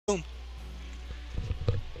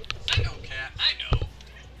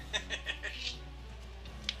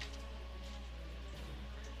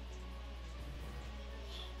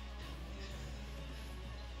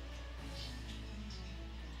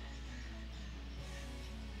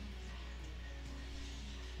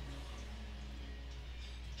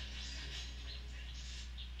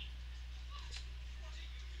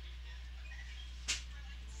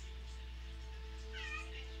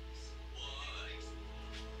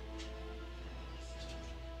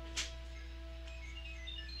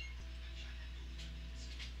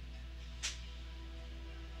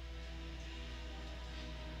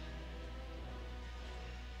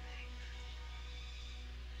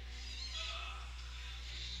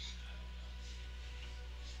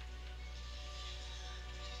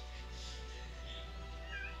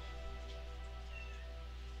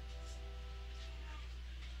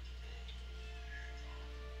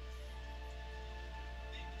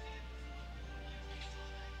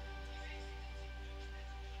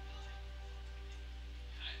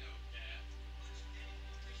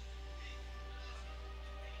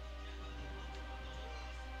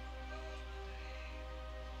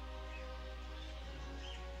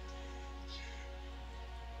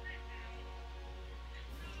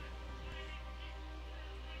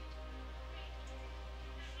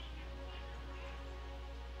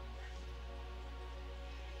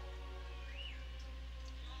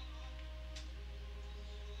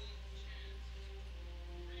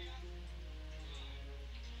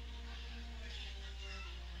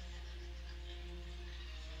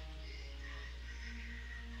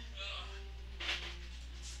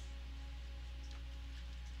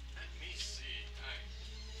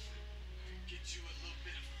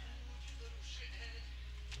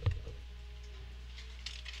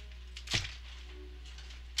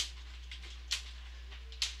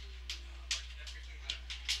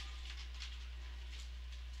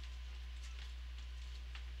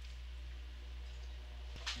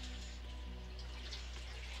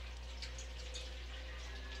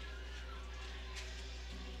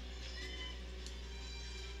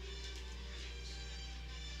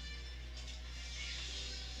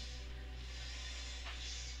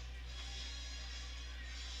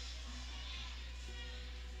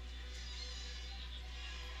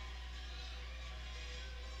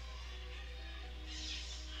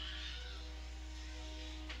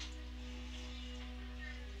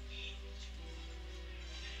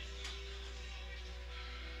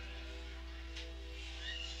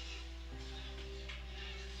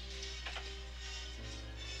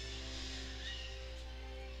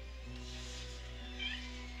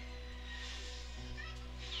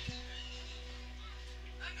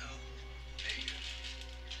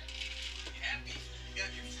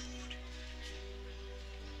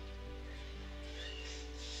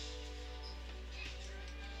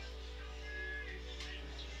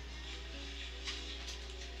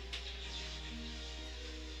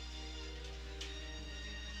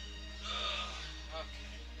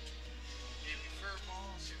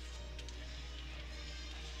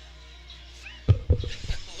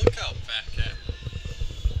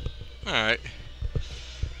Alright.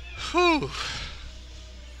 Whew.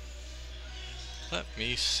 Let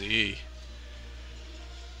me see.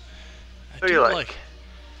 What do you like?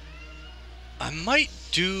 I might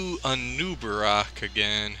do a Nubarak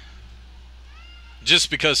again.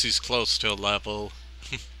 Just because he's close to a level.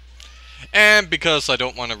 And because I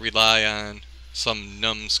don't want to rely on some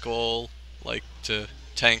numbskull like to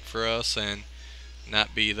tank for us and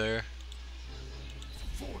not be there.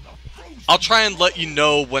 I'll try and let you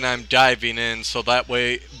know when I'm diving in, so that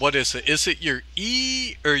way, what is it? Is it your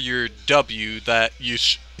E or your W that you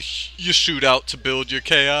shoot out to build your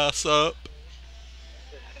chaos up?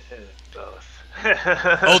 Both.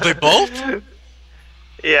 Oh, they both?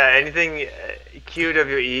 Yeah, anything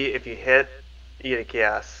QWE, if you hit, you get a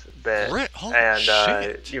chaos bit. Holy and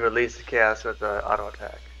shit. you release the chaos with the auto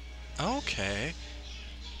attack. Okay.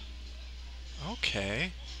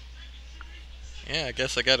 Okay. Yeah, I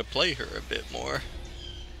guess I gotta play her a bit more.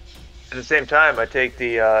 At the same time, I take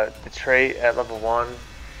the trait at level 1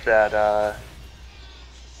 that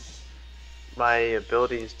my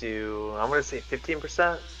abilities do, I'm going to say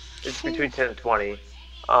 15%. It's between 10 and 20.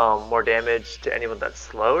 More damage to anyone that's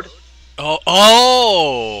slowed.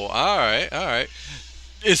 Oh, alright, alright.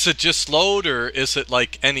 Is it just slowed, or is it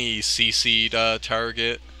like any CC'd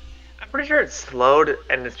target? I'm pretty sure it's slowed,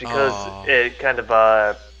 and it's because it kind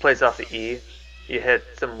of plays off the E. You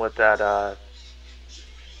hit them with that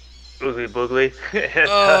oogly boogly,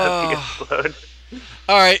 and you get slowed.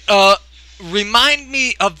 Alright, remind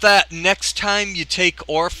me of that next time you take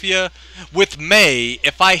Orphea. With May,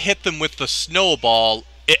 if I hit them with the snowball,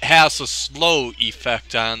 it has a slow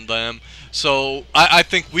effect on them. So I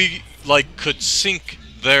think we could sync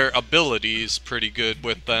their abilities pretty good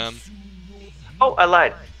with them. Oh, I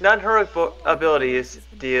lied. Non-heroic abilities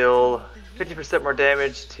deal 50% more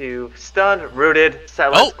damage to stunned, rooted,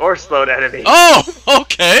 silenced, or slowed enemies. Oh,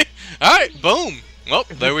 okay. Alright, boom. Well,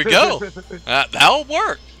 there we go. That'll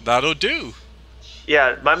work. That'll do.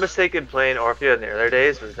 Yeah, my mistake in playing Orphea in the earlier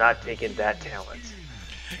days was not taking that talent.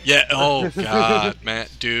 Yeah, oh god, man,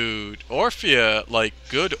 dude. Orphea,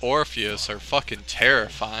 good Orpheus are fucking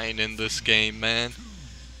terrifying in this game, man.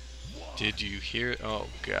 Did you hear? Oh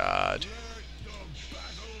god.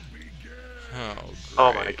 Oh, great.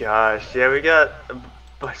 Oh my gosh, yeah, we got a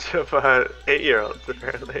bunch of 8-year-olds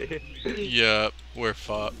apparently. Yep, we're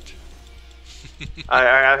fucked. I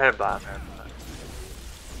had a bot.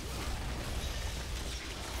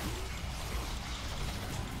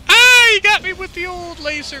 Ah, he got me with the old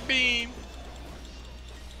laser beam.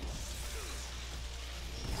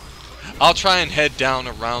 I'll try and head down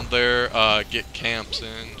around there, get camps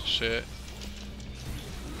and shit.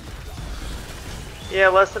 Yeah,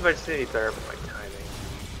 last time I just need better with my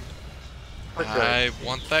timing. I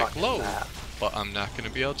want that glow, but I'm not gonna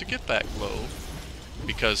be able to get that glow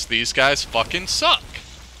because these guys fucking suck.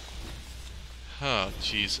 Oh,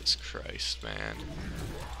 Jesus Christ, man.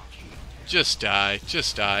 Just die,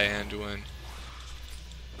 Anduin.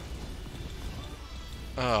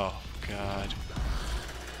 Oh, God.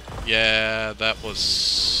 Yeah, that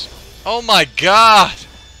was... Oh my god!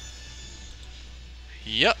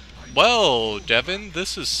 Yep. Well, Devin,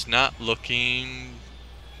 this is not looking...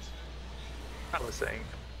 Promising.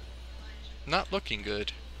 Not looking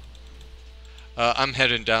good. I'm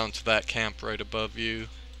heading down to that camp right above you.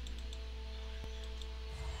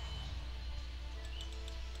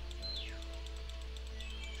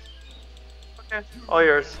 Okay, all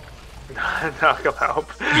yours. I'll come help.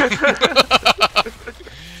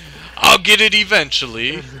 I'll get it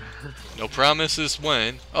eventually. No promises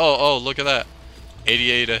when. Oh, look at that.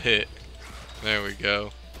 88 a hit. There we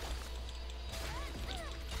go.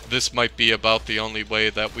 This might be about the only way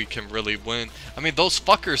that we can really win. I mean, those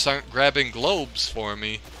fuckers aren't grabbing globes for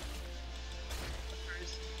me.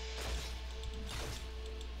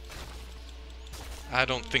 I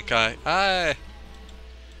don't think I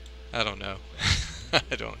don't know.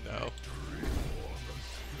 I don't know.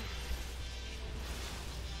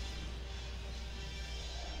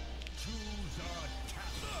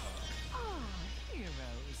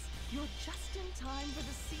 You're just in time for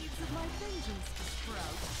the seeds of my vengeance to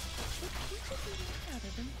sprout. But which is even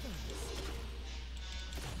other than things?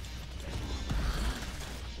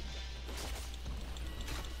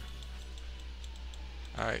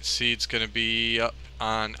 Alright, seed's gonna be up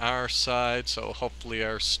on our side, so hopefully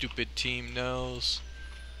our stupid team knows.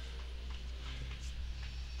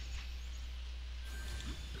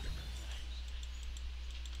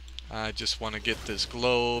 I just want to get this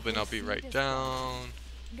globe and I'll be right down.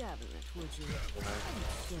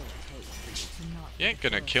 You ain't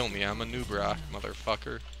gonna kill me, I'm a Nubrak,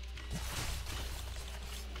 motherfucker.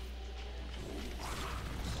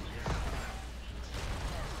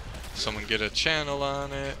 Someone get a channel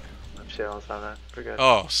on it. I'm channels on that. We're good.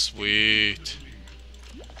 Oh, sweet.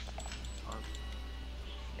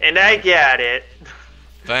 And I got it.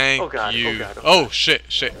 Thank Oh god, you. oh god, oh Oh, god.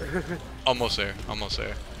 shit. Almost there, almost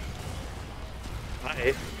there.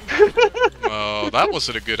 Hi. Well, that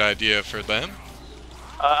wasn't a good idea for them.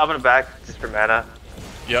 I'm gonna back just for mana.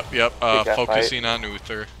 Yep. Take that Focusing on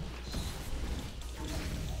Uther.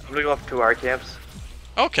 I'm gonna go up to our camps.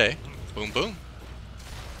 Okay. Boom, boom.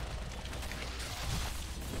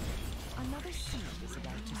 Another seed is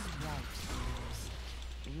about to sprout.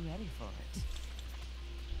 Are you ready for it?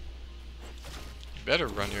 You better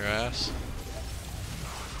run your ass.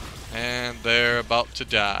 And they're about to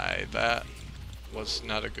die. That was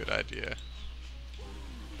not a good idea.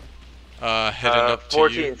 Heading up to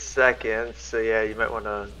 14 you. seconds, so yeah, you might want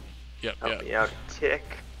to Yep. help me out a tick.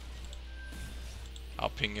 I'll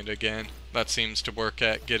ping it again. That seems to work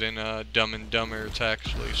at getting Dumb and Dumber to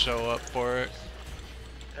actually show up for it.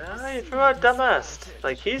 You forgot Dumbest.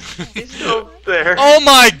 Like, he's still there. Oh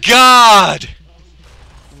my god!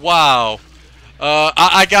 Wow.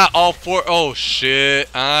 I got all four. Oh shit.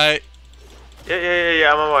 Yeah,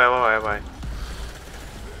 I'm on my way.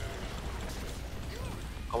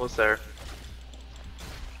 Almost there.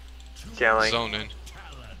 Channeling. Zoning.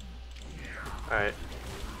 Alright.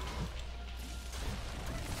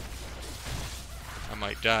 I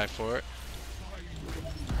might die for it.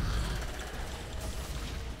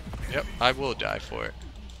 Yep, I will die for it.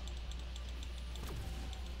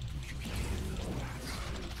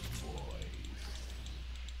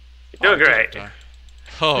 You're doing great. Die.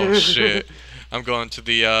 Oh shit. I'm going to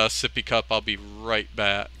the sippy cup. I'll be right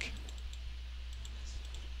back.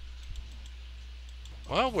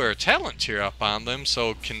 Well, we're a talent tier up on them,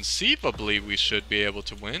 so conceivably we should be able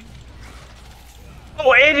to win.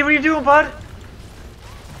 Oh, Andy, what are you doing, bud?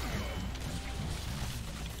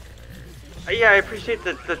 Yeah, I appreciate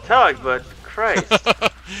the tug, but Christ.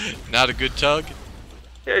 Not a good tug?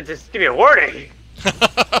 Yeah, just give me a warning.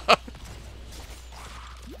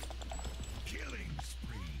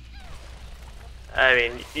 I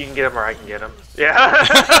mean, you can get him or I can get him. Yeah.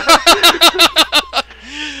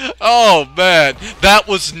 Oh man, that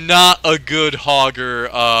was not a good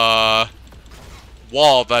Hogger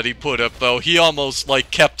wall that he put up though. He almost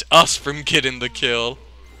like kept us from getting the kill.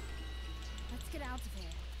 Let's get out of here.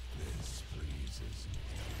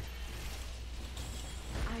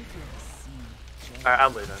 I feel the sea. Alright,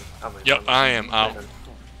 I'm leaving. Yep, I am out.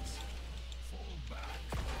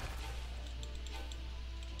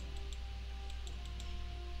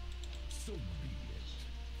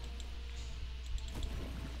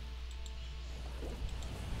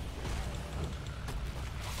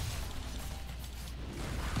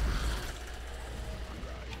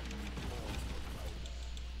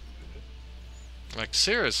 Like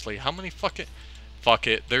seriously, how many fucking... Fuck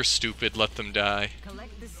it, they're stupid, let them die.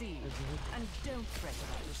 Collect the seed. And don't fret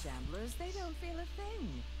about the shamblers. They don't feel a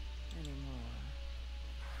thing anymore.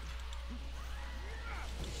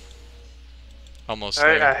 Almost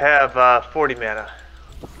Alright, I there. have 40 mana.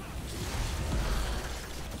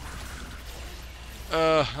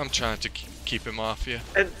 I'm trying to keep him off you.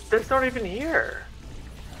 And there's not even here.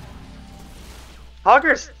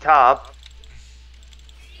 Hogger's top.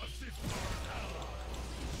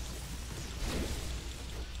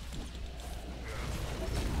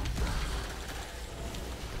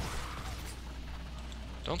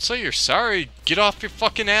 Don't say you're sorry. Get off your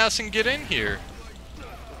fucking ass and get in here.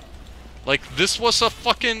 Like, this was a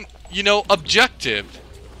fucking, you know, objective.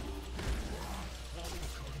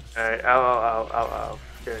 Alright, ow.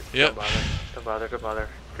 Good, Yep. Don't bother.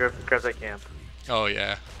 Grab that camp. Oh,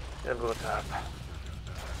 yeah. And blow top.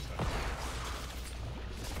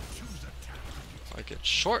 Like a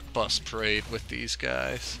short bus parade with these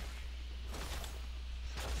guys.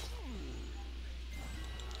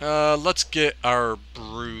 Let's get our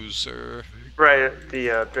bruiser. Right,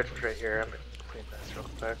 the objective's right here. I'm gonna clean this real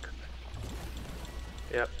quick.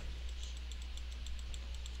 Yep.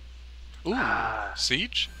 Ooh,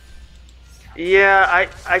 siege? Yeah,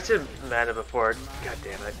 I should have mana before. God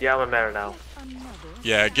damn it. Yeah, I'm a mana now.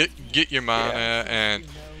 Yeah, get your mana, and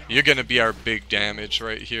you're gonna be our big damage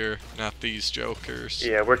right here, not these jokers.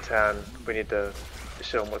 Yeah, we're 10. We need to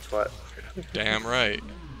show them what's what. Damn right.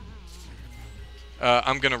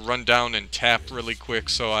 I'm gonna run down and tap really quick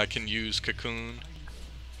so I can use Cocoon.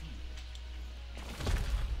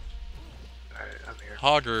 Alright, I'm here.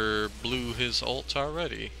 Hogger blew his ult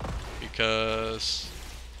already, because...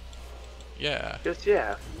 Yeah. Just,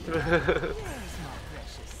 yeah. There's my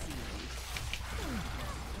precious seed.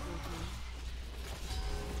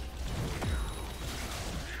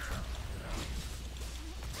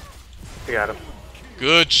 I got him.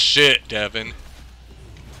 Good shit, Devin.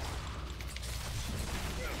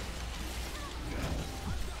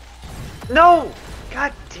 No!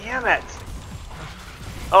 God damn it!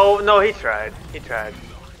 Oh, no, he tried. He tried.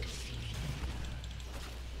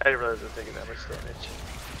 I didn't realize it was taking that much damage.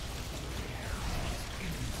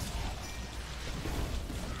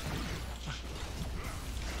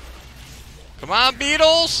 Come on,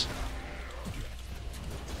 Beetles!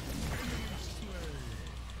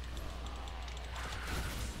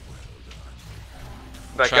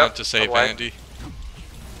 Back Trying up. to save Away. Andy.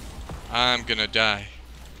 I'm gonna die.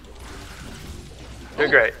 You're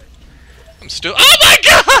great. I'm still. Oh my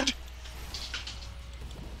god!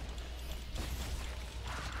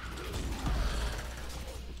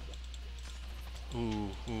 Ooh,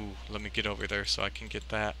 let me get over there so I can get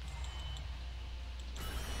that.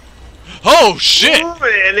 Oh shit! Ooh,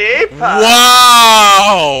 an ape pie.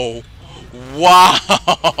 Wow!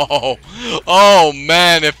 Wow! Oh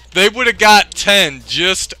man, if they would have got 10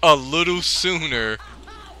 just a little sooner.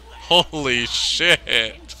 Holy shit.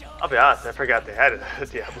 I'll be honest, I forgot they had a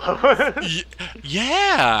Diablo.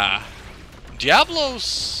 Yeah!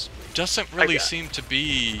 Diablo's doesn't really seem to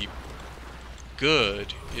be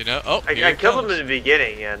good, you know? Oh, here I it killed him comes. in the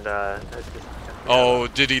beginning, and Oh,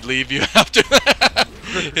 did he leave you after that?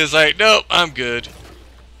 He's like, nope, I'm good.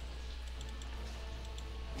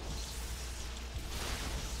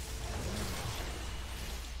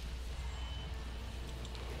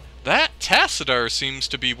 That Tassadar seems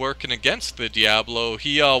to be working against the Diablo.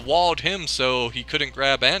 He walled him so he couldn't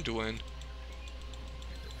grab Anduin.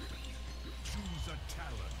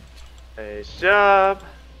 nice job.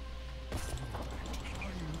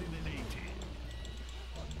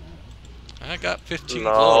 I got 15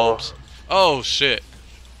 No. globes. Oh shit.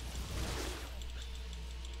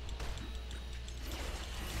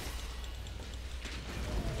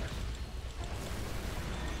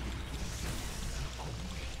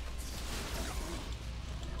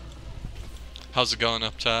 How's it going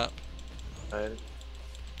up top? Fine.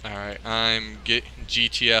 Alright, I'm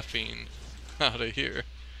GTFing out of here.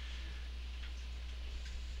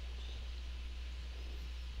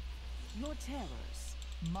 Your terrors,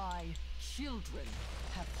 my children,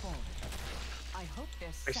 have fallen. I hope they're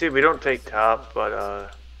Actually, we don't take top,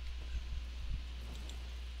 but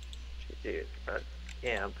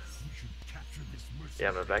camp. Yeah,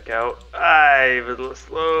 I'm gonna back out. I was a little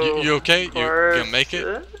slow. You okay? You gonna make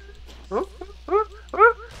it?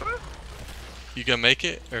 You gonna make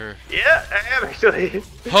it? Or Yeah, I am actually.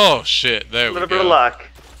 oh shit, there A we little go. bit of luck.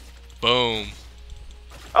 Boom.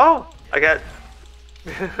 Oh, I got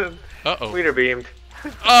Uh-oh. wiener beamed.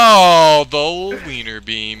 Oh, the old wiener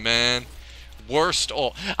beam, man. Worst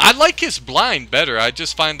ult. I like his blind better. I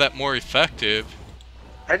just find that more effective.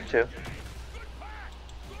 I do too.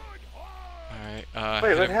 Alright, Wait,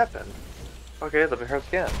 hit what him. happened? Okay, let me hurt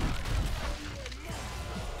again.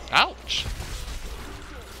 Ouch.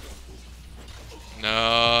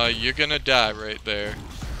 No, you're gonna die right there.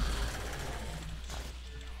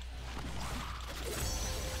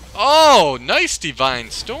 Oh, nice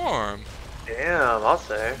Divine Storm. Damn, I'll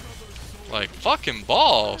say. Like, fucking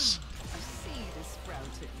balls. a seed is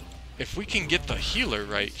sprouting. If we can get the healer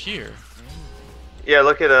right here. Yeah,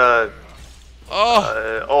 look at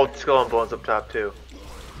Oh, old Skull and Bones up top too.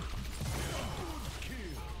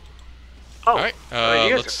 Oh, alright. I mean,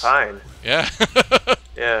 you guys Let's. are fine. Yeah.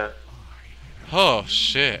 Yeah. Oh,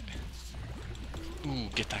 shit. Ooh,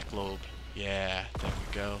 get that globe. Yeah, there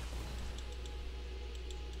we go.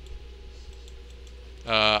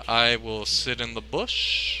 I will sit in the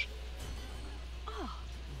bush. Ah,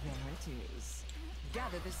 there it is.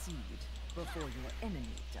 Gather the seed before your enemy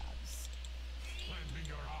does.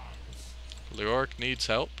 Leoric needs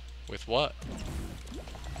help. With what?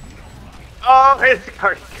 Oh, it's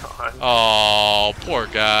already gone. Oh, poor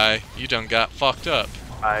guy. You done got fucked up.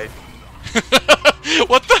 I.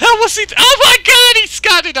 What the hell was he? Oh my god, he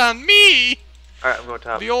got it on me! Alright, I'm going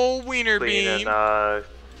top. The old wiener Clean beam. and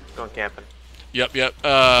going camping. Yep.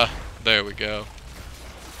 There we go.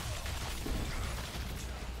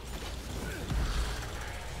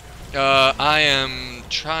 I am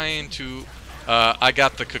trying to. I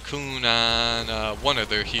got the cocoon on one of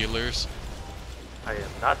their healers. I am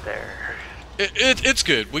not there. It's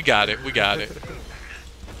good. We got it. We got it.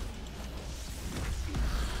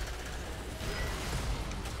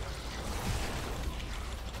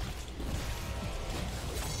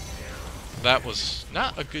 That was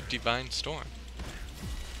not a good divine storm.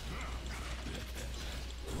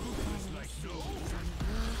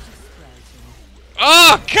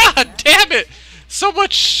 Oh god damn it! So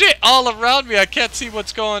much shit all around me. I can't see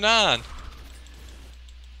what's going on.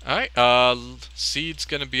 Alright, seed's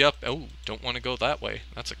gonna be up. Oh, don't want to go that way.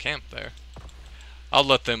 That's a camp there. I'll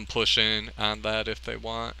let them push in on that if they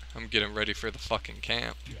want. I'm getting ready for the fucking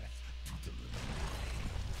camp.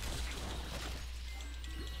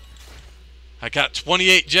 I got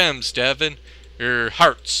 28 gems, Devin.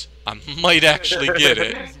 Hearts. I might actually get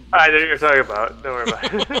it. I know what you're talking about. Don't worry about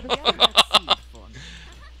it.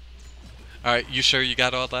 Alright, you sure you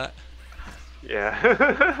got all that?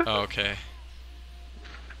 Yeah. Okay.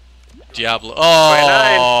 Diablo.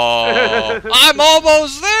 Oh! I'm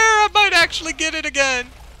almost there! I might actually get it again!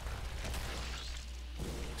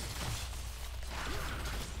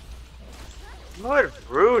 What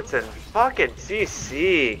roots and fucking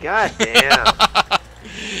CC? God damn.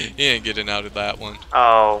 He ain't getting out of that one.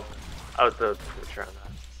 Oh. I was trying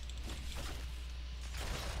that.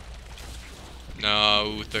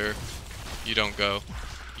 No, Uther. You don't go.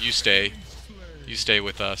 You stay. You stay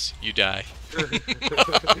with us. You die. Oh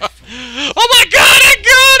my god, I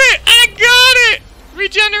got it! I got it!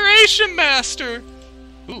 Regeneration Master!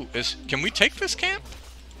 Ooh, can we take this camp?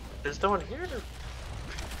 There's no one here.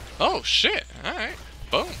 Oh shit, alright.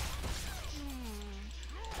 Boom.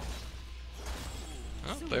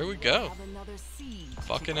 Oh, there we go.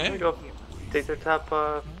 Fucking I'm gonna A. go take their top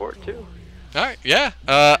fort too. Alright, yeah.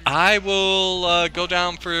 I will go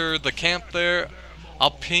down for the camp there.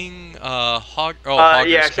 I'll ping Hog. Oh,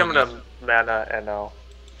 Hogger's yeah, actually, I'm coming. gonna mana and I'll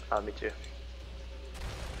meet you.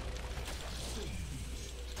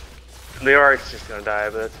 Leoric's just gonna die,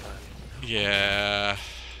 but that's fine. Yeah.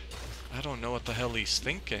 I don't know what the hell he's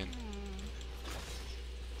thinking.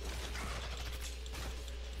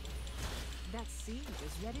 That seed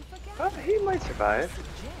is ready for Oh, he might survive.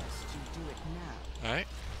 suggest you do it now. Alright.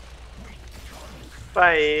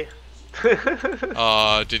 Bye.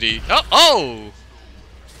 Did he? Oh! Oh!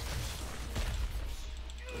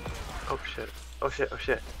 Oh shit. Oh shit. Oh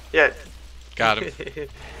shit. Yeah. Got him.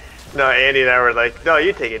 No, Andy and I were like, no,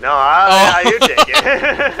 you take it. No, you take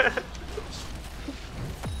it.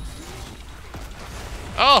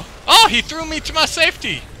 Oh! Oh! He threw me to my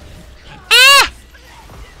safety! Ah!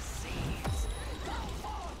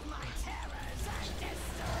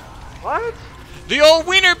 What? The old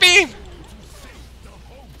wiener beam!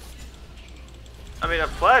 I mean, I'm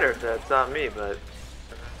flattered that it's not me, but...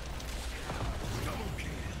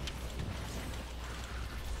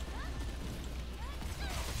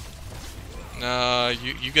 Nah,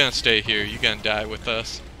 you gonna stay here. You gonna die with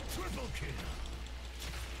us.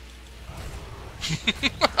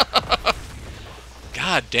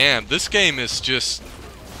 God damn, this game is just...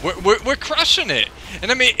 We're crushing it!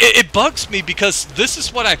 And I mean, it bugs me because this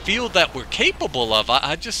is what I feel that we're capable of.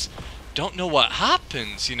 I just don't know what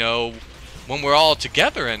happens, you know, when we're all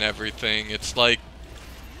together and everything. It's like...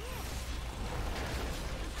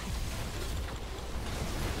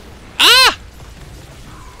 Ah!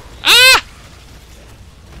 Ah!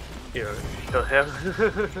 You know, kill him.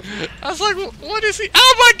 I was like, what is he?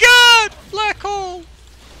 Oh my god! Black hole!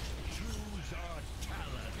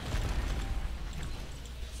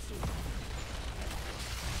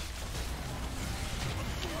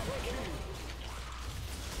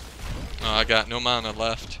 Oh, I got no mana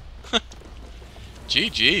left.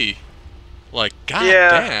 GG. Like, god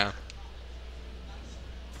damn.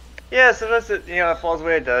 Yeah, sometimes it, it falls the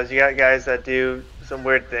way it does. You got guys that do some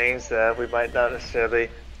weird things that we might not necessarily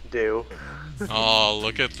do. Oh,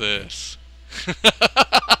 look at this.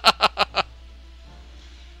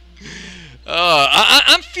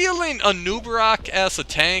 I'm feeling Anub as a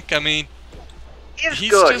tank. I mean,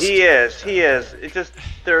 He's good. He is. He is. It's just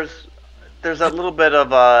there's a little bit of